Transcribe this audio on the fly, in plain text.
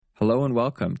Hello and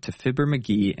welcome to Fibber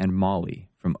McGee and Molly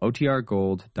from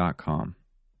OTRGold.com.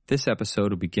 This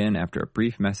episode will begin after a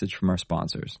brief message from our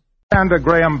sponsors. Alexander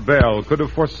Graham Bell could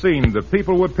have foreseen that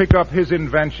people would pick up his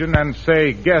invention and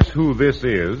say, "Guess who this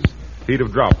is?" He'd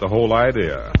have dropped the whole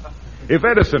idea. If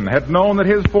Edison had known that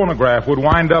his phonograph would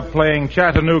wind up playing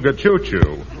Chattanooga Choo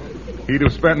Choo, he'd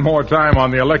have spent more time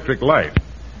on the electric light.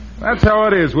 That's how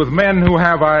it is with men who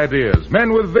have ideas,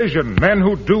 men with vision, men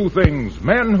who do things,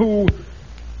 men who...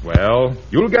 Well,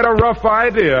 you'll get a rough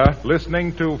idea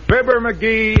listening to Fibber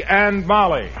McGee and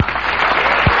Molly.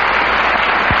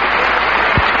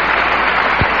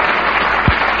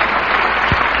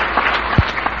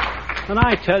 And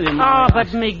I tell you, Oh, but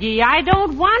McGee, I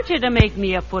don't want you to make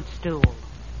me a footstool.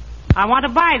 I want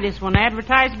to buy this one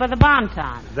advertised by the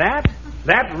Bon-Ton. That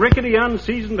rickety,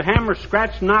 unseasoned,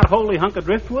 hammer-scratched, not-wholly hunk of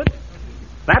driftwood?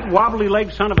 That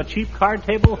wobbly-legged son of a cheap card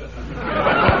table?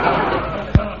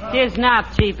 It is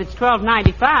not cheap. It's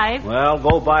 $12.95. Well,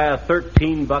 go buy a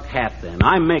 $13 hat then.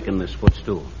 I'm making this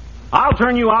footstool. I'll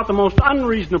turn you out the most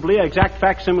unreasonably exact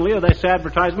facsimile of this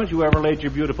advertisement you ever laid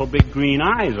your beautiful big green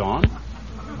eyes on.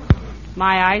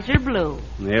 My eyes are blue.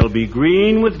 They'll be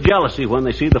green with jealousy when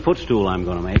they see the footstool I'm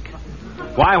going to make.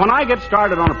 Why, when I get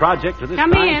started on a project of this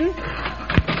Come kind... in.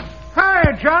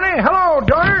 Hi, Johnny. Hello,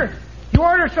 daughter. You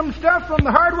order some stuff from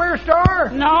the hardware store?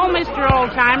 No, Mr.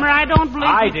 Oldtimer, I don't believe...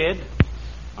 I did.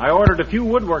 I ordered a few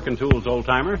woodworking tools,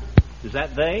 old-timer. Is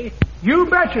that they? You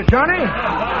betcha, Johnny.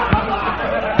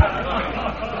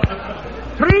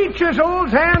 3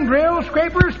 chisels, hand drills,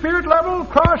 scrapers, spirit level,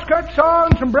 crosscut saw,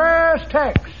 and some brass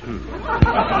tacks.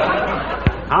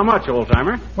 How much,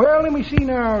 old-timer? Well, let me see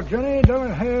now, Johnny.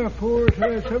 $1.50, 4,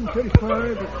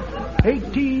 7.35,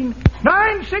 18,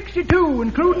 $9.62,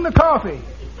 including the coffee.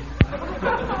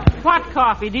 What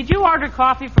coffee? Did you order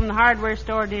coffee from the hardware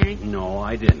store, dearie? No,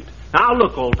 I didn't. Now,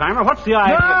 look, old-timer, what's the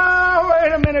idea? Now,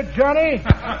 wait a minute, Johnny.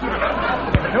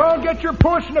 Don't get your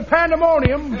puss in a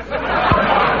pandemonium.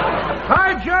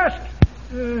 I just...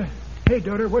 hey,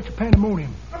 daughter, what's a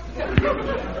pandemonium?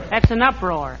 That's an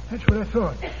uproar. That's what I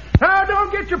thought. Now, don't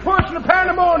get your puss in a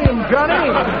pandemonium, Johnny.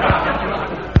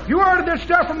 You ordered this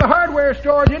stuff from the hardware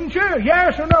store, didn't you?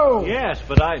 Yes or no? Yes,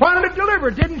 but I... Wanted it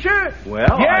delivered, didn't you?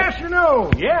 Well, Yes or no?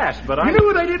 Yes, but I... You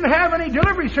knew they didn't have any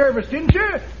delivery service, didn't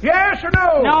you? Yes or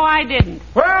no? No, I didn't.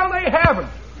 Well, they haven't.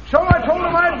 So I told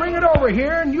them I'd bring it over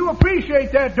here, and you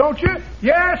appreciate that, don't you?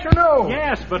 Yes or no?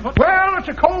 Yes, but what... Well, it's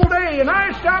a cold day, and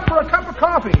I stopped for a cup of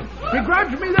coffee.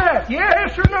 Begrudge me that,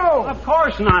 yes or no? Of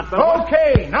course not, but...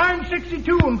 Okay,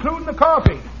 $9.62, including the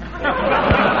coffee.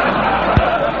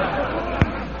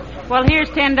 Well, here's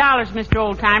 $10, Mr.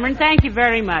 Oldtimer, and thank you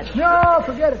very much. No,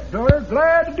 forget it, daughter.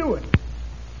 Glad to do it.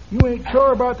 You ain't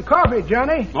sure about the coffee,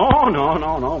 Johnny. Oh,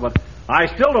 no, but I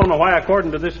still don't know why,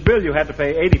 according to this bill, you had to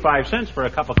pay 85 cents for a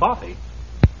cup of coffee.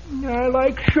 I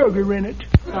like sugar in it.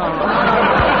 Oh,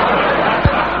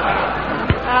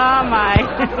 my.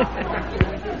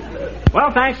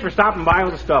 Well, thanks for stopping by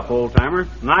with the stuff, old-timer.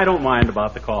 And I don't mind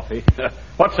about the coffee.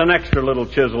 What's an extra little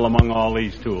chisel among all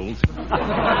these tools?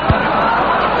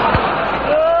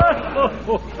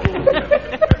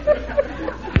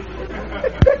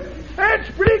 That's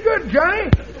pretty good, Johnny.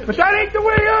 But that ain't the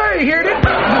way I heard it.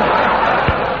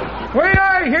 Way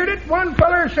I heard it, one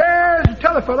feller says,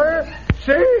 tell a feller,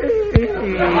 say,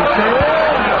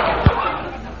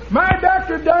 my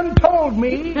doctor done told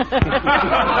me to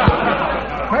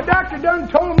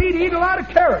eat a lot of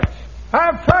carrots.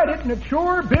 I've tried it, and it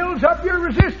sure builds up your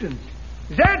resistance.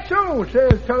 Is that so,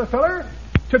 says t'other feller.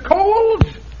 To colds?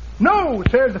 No,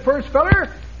 says the first feller.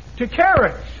 To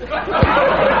carrots.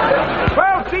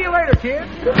 Well, see you later, kids.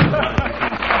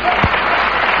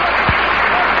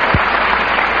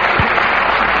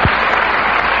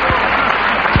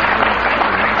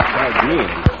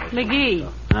 McGee.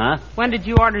 Huh? When did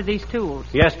you order these tools?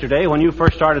 Yesterday, when you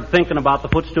first started thinking about the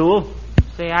footstool.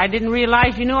 Say, I didn't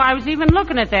realize you knew I was even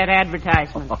looking at that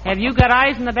advertisement. Have you got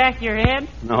eyes in the back of your head?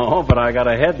 No, but I got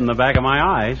a head in the back of my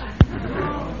eyes.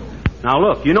 Now,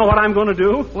 look, you know what I'm going to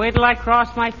do? Wait till I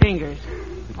cross my fingers.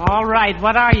 All right,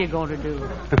 what are you going to do?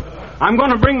 I'm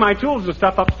going to bring my tools and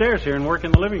stuff upstairs here and work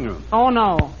in the living room. Oh,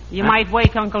 no. You might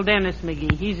wake Uncle Dennis,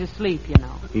 McGee. He's asleep, you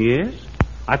know. He is?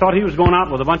 I thought he was going out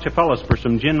with a bunch of fellas for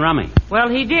some gin rummy. Well,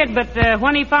 he did, but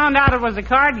when he found out it was a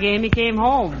card game, he came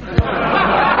home.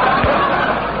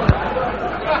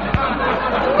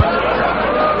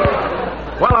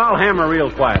 Well, I'll hammer real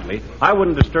quietly. I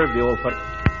wouldn't disturb the old foot.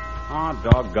 Oh,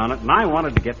 doggone it. And I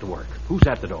wanted to get to work. Who's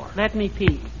at the door? Let me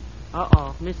peek.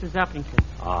 Uh-oh, Mrs. Uppington.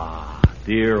 Ah,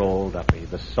 dear old Uppy,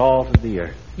 the salt of the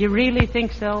earth. You really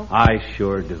think so? I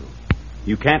sure do.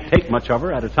 You can't take much of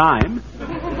her at a time.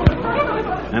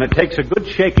 And it takes a good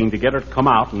shaking to get her to come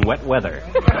out in wet weather.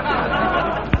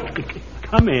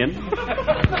 Come in.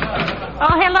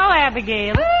 Oh, hello,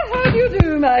 Abigail. How do you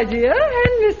do, my dear?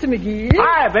 And Mr. McGee.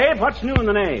 Hi, babe. What's new in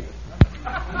the nave?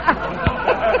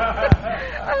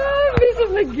 Oh,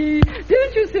 Mrs. McGee,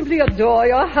 don't you simply adore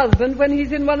your husband when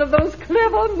he's in one of those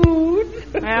clever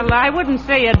moods? Well, I wouldn't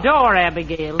say adore,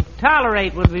 Abigail.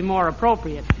 Tolerate would be more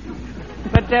appropriate.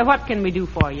 But what can we do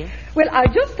for you? Well, I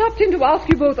just stopped in to ask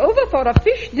you both over for a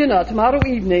fish dinner tomorrow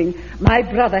evening. My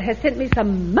brother has sent me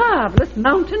some marvelous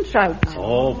mountain trout.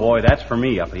 Oh, boy, that's for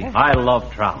me, Uppy. I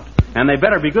love trout. And they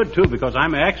better be good, too, because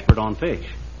I'm an expert on fish.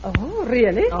 Oh,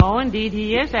 really? Oh, indeed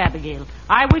he is, Abigail.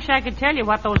 I wish I could tell you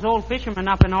what those old fishermen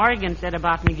up in Oregon said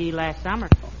about McGee last summer.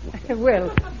 Well,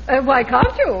 why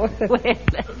can't you? Well,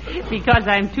 because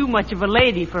I'm too much of a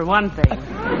lady, for one thing.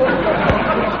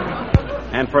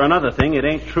 And for another thing, it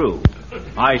ain't true.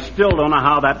 I still don't know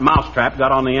how that mousetrap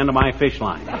got on the end of my fish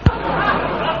line.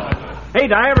 Hey,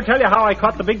 did I ever tell you how I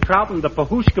caught the big trout in the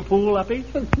Pahushka pool, Uppy?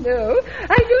 No,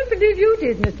 I don't believe you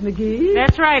did, Mr. McGee.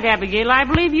 That's right, Abigail. I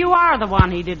believe you are the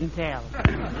one he didn't tell.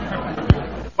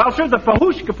 Well, sir, the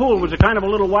Pahushka pool was a kind of a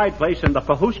little wide place in the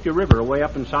Pahushka River way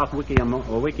up in South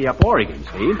Wickiup, Oregon,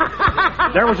 see?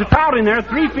 There was a trout in there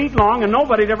 3 feet long, and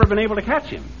nobody'd ever been able to catch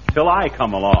him. Till I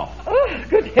come along. Oh,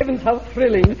 good heavens, how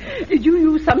thrilling. Did you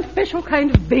use some special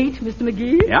kind of bait, Mr.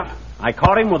 McGee? Yep. I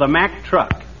caught him with a Mack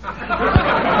truck.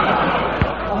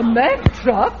 A Mack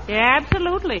truck? Yeah,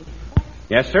 absolutely.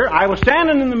 Yes, sir. I was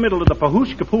standing in the middle of the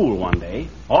Pahushka pool one day,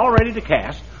 all ready to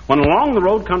cast, when along the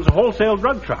road comes a wholesale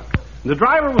drug truck. The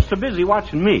driver was so busy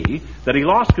watching me that he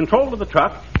lost control of the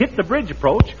truck, hit the bridge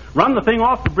approach, run the thing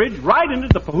off the bridge right into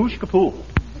the Pahushka pool.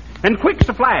 And quick's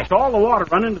a flash, all the water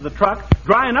run into the truck,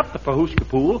 drying up the Pahushka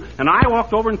pool, and I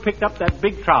walked over and picked up that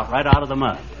big trout right out of the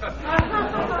mud.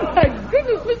 My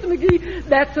goodness, Mr. McGee,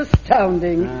 that's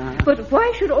astounding. But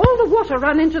why should all the water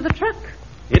run into the truck?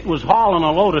 It was hauling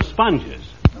a load of sponges.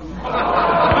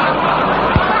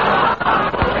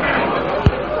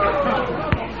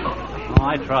 Oh,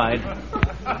 I tried.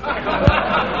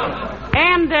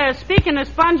 And speaking of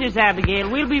sponges, Abigail,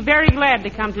 we'll be very glad to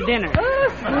come to dinner.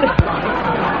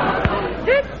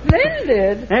 That's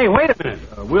splendid. Hey, wait a minute.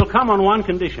 We'll come on one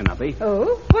condition, Uppy.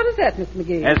 Oh, what is that, Mr.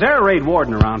 McGee? As air raid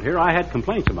warden around here, I had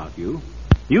complaints about you.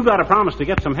 You got to promise to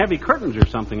get some heavy curtains or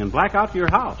something and black out your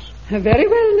house. Very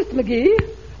well, Mr.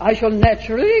 McGee. I shall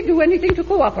naturally do anything to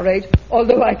cooperate,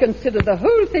 although I consider the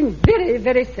whole thing very,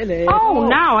 very silly. Oh,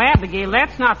 now, Abigail,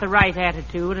 that's not the right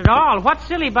attitude at all. What's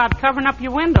silly about covering up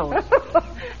your windows? Mrs.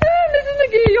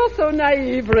 McGee, you're so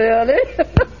naive, really.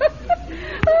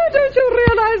 Oh, don't you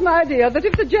realize, my dear, that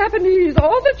if the Japanese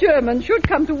or the Germans should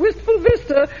come to Wistful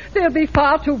Vista, they'll be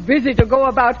far too busy to go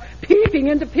about peeping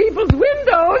into people's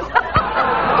windows.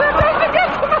 Well, don't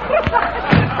forget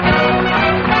tomorrow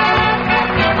night.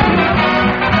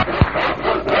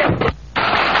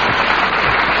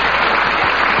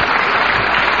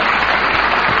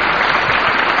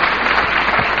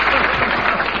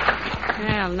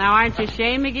 Well, now aren't you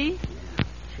ashamed, McGee?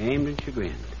 Shamed and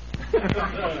chagrined.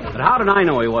 But how did I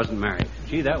know he wasn't married?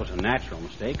 Gee, that was a natural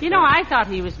mistake. You know, I thought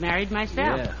he was married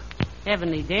myself. Yeah.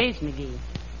 Heavenly days, McGee.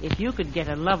 If you could get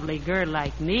a lovely girl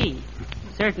like me,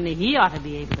 certainly he ought to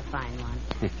be able to find one.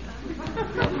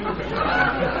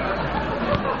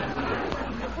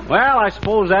 Well, I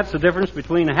suppose that's the difference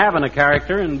between having a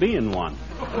character and being one.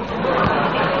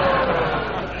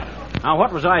 Now,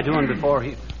 what was I doing before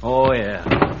he... Oh, yeah.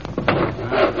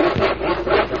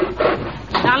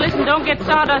 Now, listen, don't get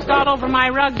sawdust all over my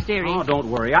rugs, dearie. Oh, don't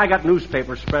worry. I got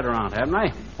newspapers spread around, haven't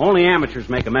I? Only amateurs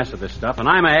make a mess of this stuff, and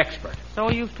I'm an expert.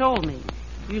 So you've told me.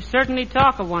 You certainly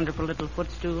talk a wonderful little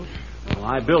footstool. Well,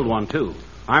 I build one, too.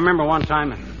 I remember one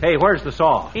time... Hey, where's the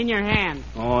saw? In your hand.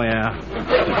 Oh, yeah.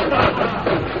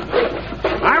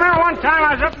 I remember one time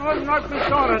I was up in North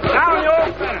Minnesota, down in the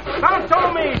old center. Someone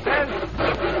told me, he says,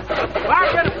 well, I'm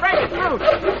going to break fruit.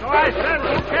 So I said,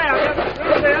 okay, I'll get the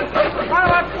fruit in. One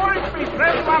of that 40-feet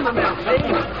red lumber mill, see?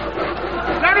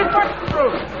 Then he put the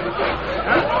fruit.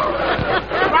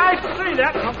 It's nice to see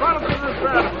that. I'm going to do this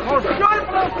most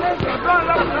joyful little thing to run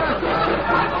up there.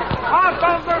 Oh, it's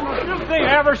the most beautiful thing I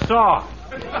ever saw.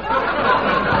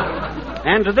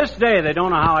 And to this day, they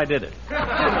don't know how I did it.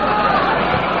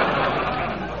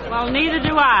 Well, neither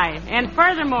do I. And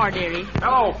furthermore, dearie...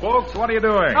 Hello, folks. What are you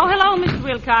doing? Oh, hello, Mr.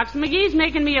 Wilcox. McGee's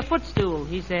making me a footstool,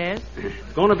 he says.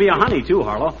 It's going to be a honey, too,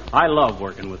 Harlow. I love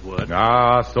working with wood.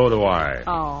 Ah, so do I.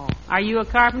 Oh, are you a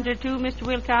carpenter, too, Mr.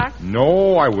 Wilcox?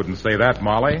 No, I wouldn't say that,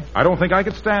 Molly. I don't think I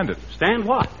could stand it. Stand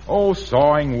what? Oh,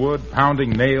 sawing wood,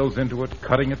 pounding nails into it,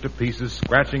 cutting it to pieces,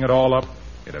 scratching it all up.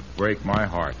 It'd break my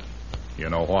heart. You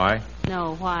know why?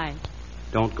 No, why?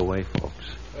 Don't go away,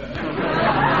 folks.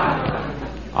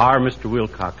 Our Mr.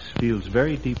 Wilcox feels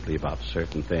very deeply about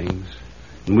certain things,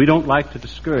 and we don't like to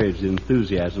discourage the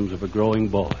enthusiasms of a growing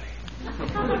boy.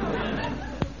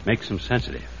 Makes him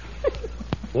sensitive.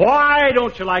 Why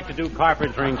don't you like to do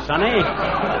carpentering, Sonny?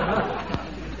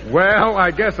 Well,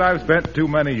 I guess I've spent too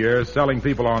many years selling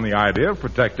people on the idea of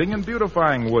protecting and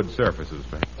beautifying wood surfaces,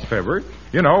 Fibber.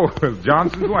 You know, with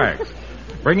Johnson's Wax.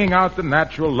 Bringing out the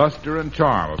natural luster and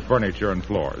charm of furniture and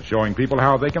floors, showing people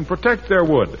how they can protect their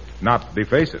wood, not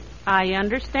deface it. I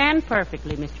understand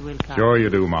perfectly, Mr. Wilcox. Sure you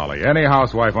do, Molly. Any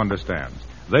housewife understands.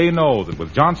 They know that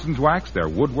with Johnson's Wax, their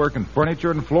woodwork and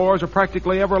furniture and floors are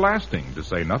practically everlasting, to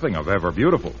say nothing of ever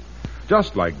beautiful.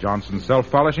 Just like Johnson's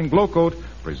self-polishing glow coat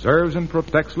preserves and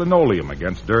protects linoleum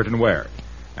against dirt and wear.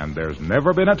 And there's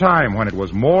never been a time when it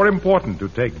was more important to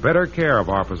take better care of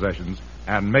our possessions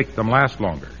and make them last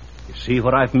longer. You see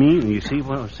what I mean? You see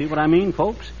what I mean,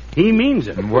 folks? He means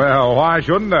it. Well, why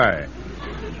shouldn't I?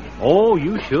 Oh,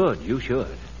 you should.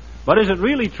 But is it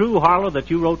really true, Harlow, that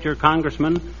you wrote your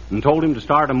congressman and told him to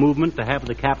start a movement to have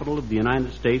the capital of the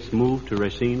United States moved to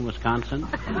Racine, Wisconsin?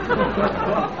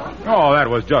 Oh, that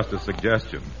was just a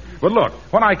suggestion. But look,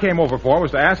 what I came over for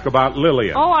was to ask about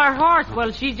Lillian. Oh, our horse.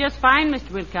 Well, she's just fine,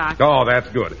 Mr. Wilcox. Oh, that's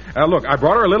good. Look, I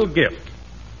brought her a little gift.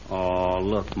 Oh,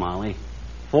 look, Molly.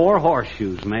 4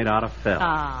 horseshoes made out of felt.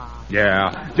 Ah.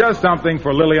 Yeah, just something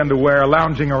for Lillian to wear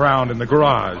lounging around in the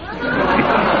garage.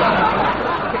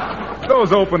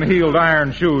 Those open-heeled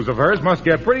iron shoes of hers must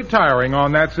get pretty tiring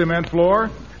on that cement floor.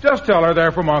 Just tell her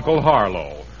they're from Uncle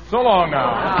Harlow. So long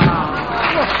now.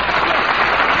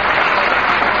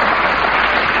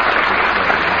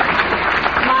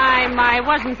 My,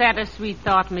 wasn't that a sweet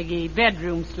thought, McGee?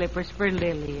 Bedroom slippers for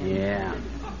Lillian. Yeah.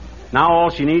 Now all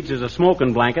she needs is a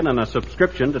smoking blanket and a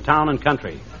subscription to Town and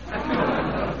Country.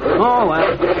 Oh,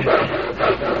 well.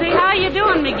 See, how you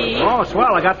doing, McGee? Oh,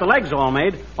 swell. I got the legs all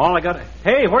made.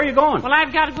 Hey, where are you going? Well,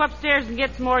 I've got to go upstairs and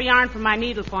get some more yarn for my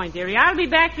needlepoint, dearie. I'll be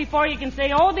back before you can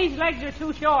say, oh, these legs are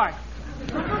too short.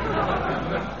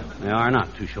 They are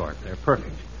not too short. They're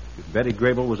perfect. If Betty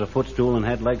Grable was a footstool and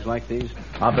had legs like these,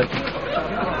 I'll bet...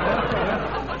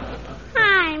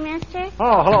 Hi, mister.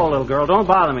 Oh, hello, little girl. Don't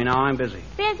bother me now. I'm busy.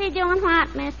 Busy doing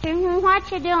what, mister? What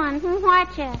you doing?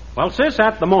 What you? Well, sis,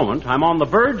 at the moment, I'm on the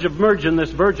verge of merging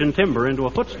this virgin timber into a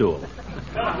footstool.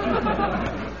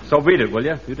 So beat it, will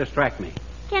you? You distract me.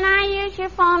 Can I use your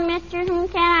phone, mister? Can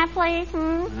I, please?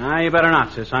 You better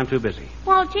not, sis. I'm too busy.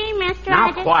 Well, gee, mister,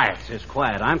 Now, quiet, sis,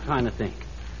 quiet. I'm trying to think.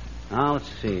 Now, let's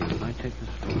see. If I take this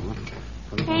phone...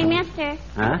 Hey, mister.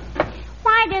 Huh?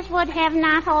 Why does wood have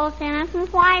knotholes in it, and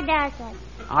why does it?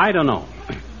 I don't know.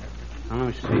 Now, let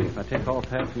me see. If I take all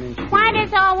half an inch... Why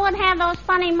does all wood have those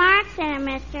funny marks in it,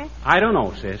 mister? I don't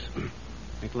know, sis.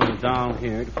 Make a little down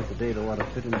here to put the data water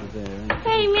fit into there.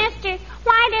 Hey, mister,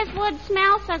 why does wood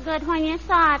smell so good when you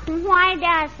saw it, and why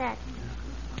does it?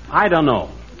 I don't know.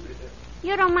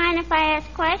 You don't mind if I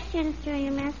ask questions, do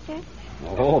you, mister?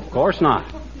 Oh, of course not.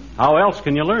 How else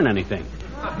can you learn anything?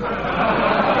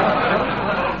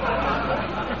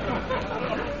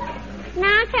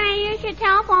 Now, can I use your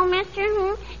telephone, mister?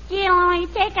 Gee, it'll only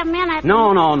take a minute.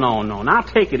 No. Now,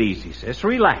 take it easy, sis.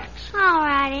 Relax. All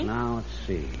righty. Now, let's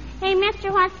see. Hey,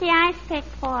 mister, what's the ice pick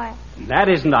for? That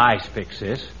isn't the ice pick,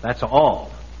 sis. That's a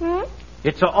awl.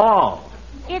 It's a awl.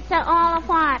 It's a all of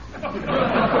what?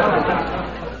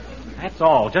 That's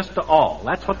all. Just a awl.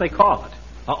 That's what they call it.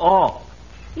 A awl.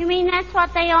 You mean that's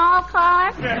what they all call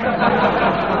it?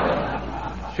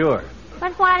 Sure.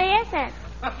 But what is it?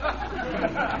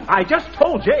 I just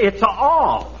told you it's a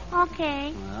awl.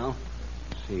 Okay. Well,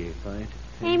 let's see if I...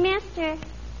 Hey, mister.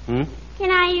 Can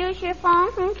I use your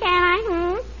phone? Can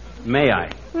I? May I?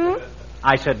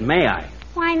 I said, may I?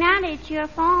 Why not? It's your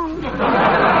phone.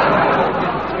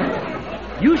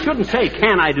 You shouldn't say,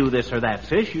 can I do this or that,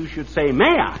 sis. You should say, may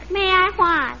I? May I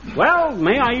what? Well,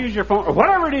 may I use your phone? Or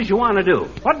whatever it is you want to do.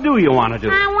 What do you want to do?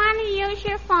 I want to use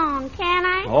your phone. Can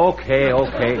I? Okay.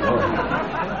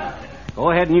 Go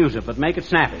ahead and use it, but make it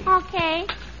snappy. Okay.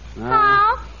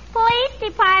 Hello? Police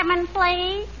department,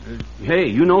 please. Hey,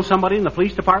 you know somebody in the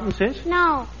police department, sis?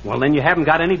 No. Well, then you haven't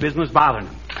got any business bothering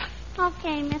them.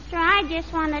 Okay, mister, I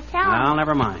just want to tell Well, them.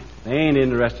 never mind. They ain't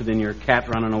interested in your cat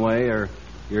running away or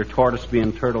your tortoise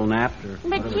being turtle napped or...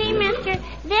 But gee, mister,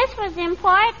 this was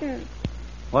important.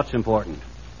 What's important?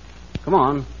 Come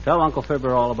on, tell Uncle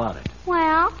Fibber all about it.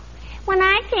 Well, when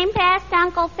I came past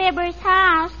Uncle Fibber's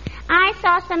house, I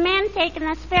saw some men taking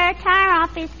a spare tire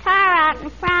off his car out in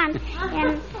front,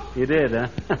 and... You did, huh?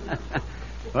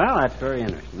 Well, that's very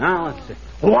interesting. Now, let's see.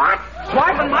 What?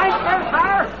 Swiping my spare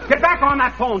tire? Get back on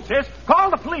that phone, sis. Call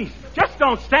the police. Just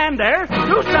don't stand there.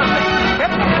 Do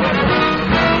something.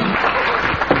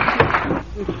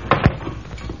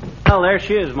 Well, there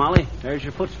she is, Molly. There's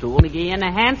your footstool. McGee, and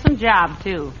a handsome job,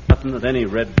 too. Nothing that any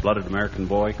red-blooded American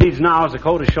boy needs now is a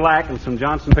coat of shellac and some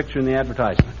Johnson picture in the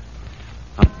advertisement.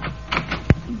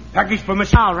 Package for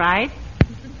Miss... All right.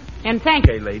 And thank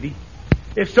you. Okay, lady.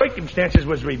 If circumstances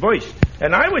was reversed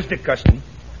and I was the customer,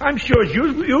 I'm sure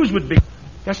yous would be...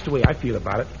 That's the way I feel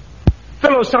about it.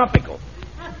 Philosophical.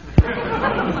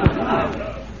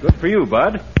 Good for you,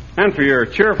 Bud. And for your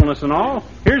cheerfulness and all.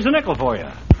 Here's a nickel for you.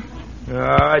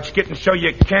 It's getting so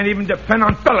you can't even depend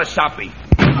on philosophy.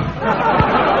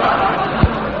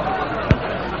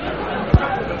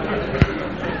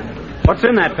 What's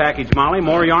in that package, Molly?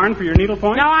 More yarn for your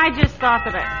needlepoint? No, I just thought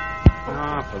that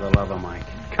Oh, for the love of Mike.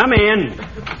 Come in.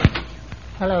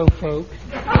 Hello, folks.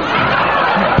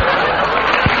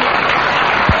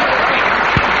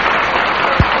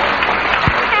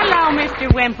 Hello,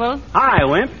 Mr. Wimple. Hi,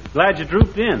 Wimp. Glad you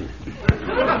drooped in.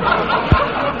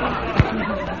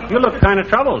 You look kind of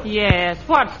troubled. Yes,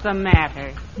 what's the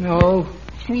matter? No,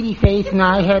 Sweetie Face and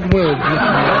I had words.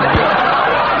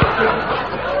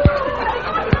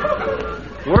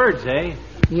 Words, eh?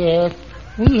 Yes,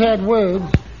 we had words,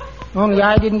 only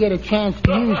I didn't get a chance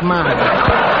to use mine.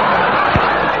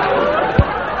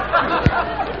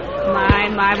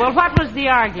 My, well, what was the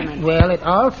argument? Well, it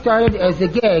all started as a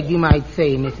gag, you might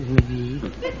say, Mrs. McGee.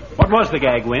 What was the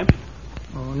gag, Wimp?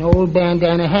 Oh, an old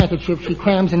bandana handkerchief she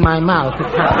crams in my mouth.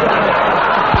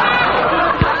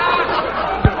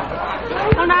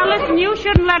 Well, now, listen, you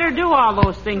shouldn't let her do all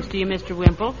those things to you, Mr.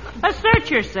 Wimple.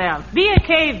 Assert yourself. Be a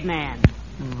caveman.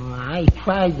 Oh, I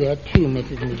tried that, too,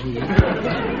 Mrs. McGee.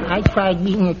 I tried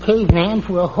being a caveman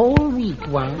for a whole week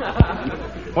once.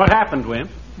 What happened,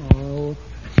 Wimp? Oh,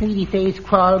 Sweetie Face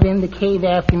crawled in the cave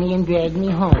after me and dragged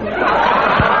me home.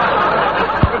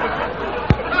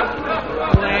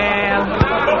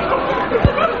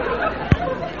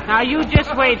 Now, you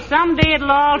just wait. Someday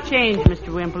it'll all change,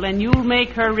 Mr. Wimple, and you'll make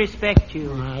her respect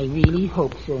you. I really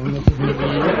hope so, Mrs.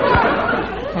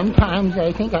 McGee. Sometimes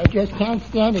I think I just can't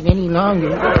stand it any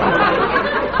longer.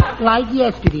 Like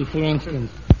yesterday, for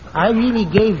instance. I really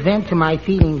gave vent to my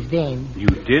feelings then. You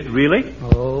did, really?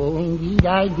 Oh, indeed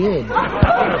I did.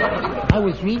 I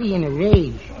was really in a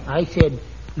rage. I said,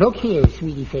 "Look here,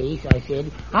 Sweetie Face," I said,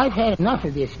 "I've had enough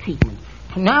of this treatment.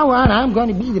 From now on, I'm going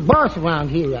to be the boss around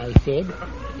here," I said.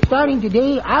 "Starting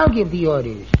today, I'll give the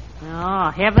orders." Oh,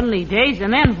 heavenly days,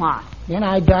 and then what? Then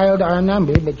I dialed our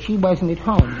number, but she wasn't at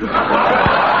home.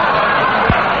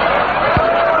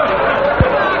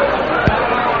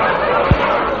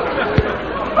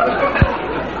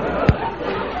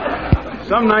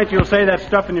 Some night you'll say that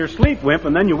stuff in your sleep, Wimp,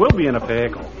 and then you will be in a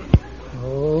pickle.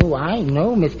 Oh, I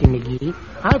know, Mr. McGee.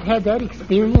 I've had that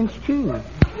experience, too.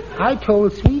 I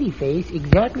told Sweetie Face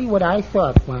exactly what I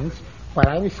thought once while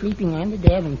I was sleeping on the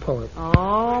Davenport.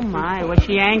 Oh, my. Was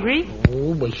she angry?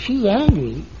 Oh, was she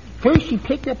angry? First she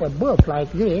picked up a book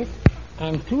like this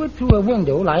and threw it through a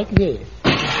window like this.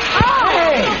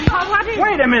 Hey!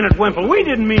 Wait a minute, Wimple. We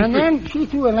didn't mean And then she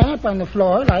threw a lamp on the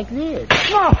floor like this.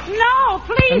 No,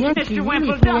 please, And then Mr. she Wimple,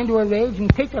 really flew don't. into a rage and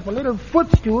picked up a little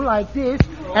footstool like this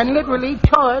and literally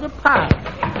tore it apart.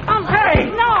 Hey!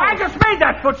 No! I just made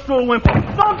that footstool, Wimple.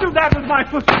 Don't do that with my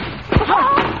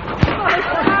footstool.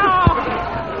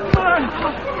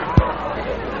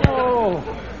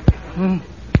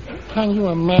 Can you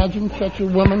imagine such a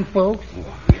woman, folks?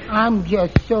 I'm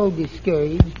just so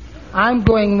discouraged. I'm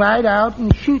going right out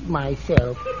and shoot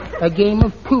myself. A game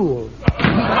of pool.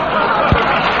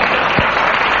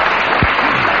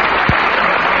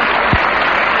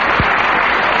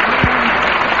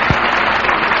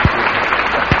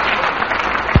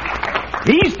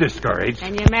 He's discouraged.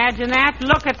 Can you imagine that?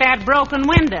 Look at that broken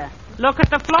window. Look at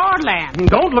the floor lamp.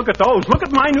 Don't look at those. Look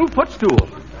at my new footstool.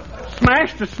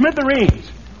 Smashed to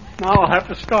smithereens. Now I'll have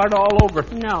to start all over.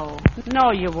 No,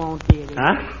 you won't, dearie.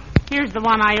 Huh? Here's the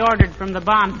one I ordered from the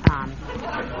Bon-Ton.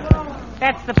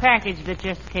 That's the package that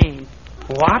just came.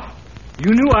 What?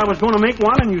 You knew I was going to make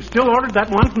one and you still ordered that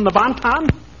one from the Bon-Ton?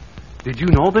 Did you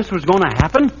know this was going to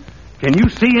happen? Can you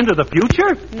see into the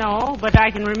future? No, but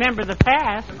I can remember the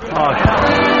past.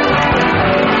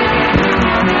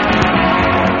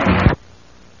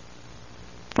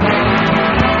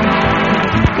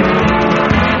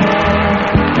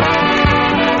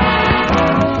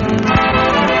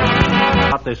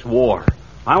 About this war.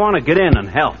 I want to get in and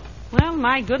help. Well,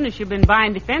 my goodness, you've been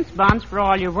buying defense bonds for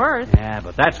all you're worth. Yeah,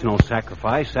 but that's no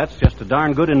sacrifice. That's just a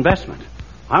darn good investment.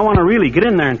 I want to really get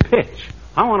in there and pitch.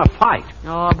 I want to fight.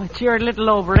 Oh, but you're a little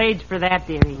overage for that,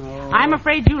 dearie. I'm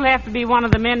afraid you'll have to be one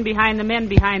of the men behind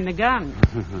the gun.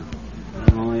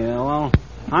 Oh, yeah, well,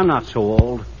 I'm not so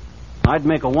old. I'd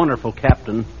make a wonderful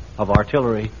captain of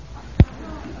artillery.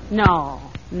 No,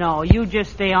 you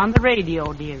just stay on the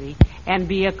radio, dearie, and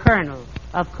be a colonel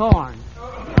of corn.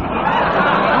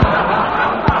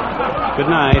 Good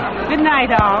night. Good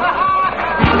night,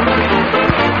 all.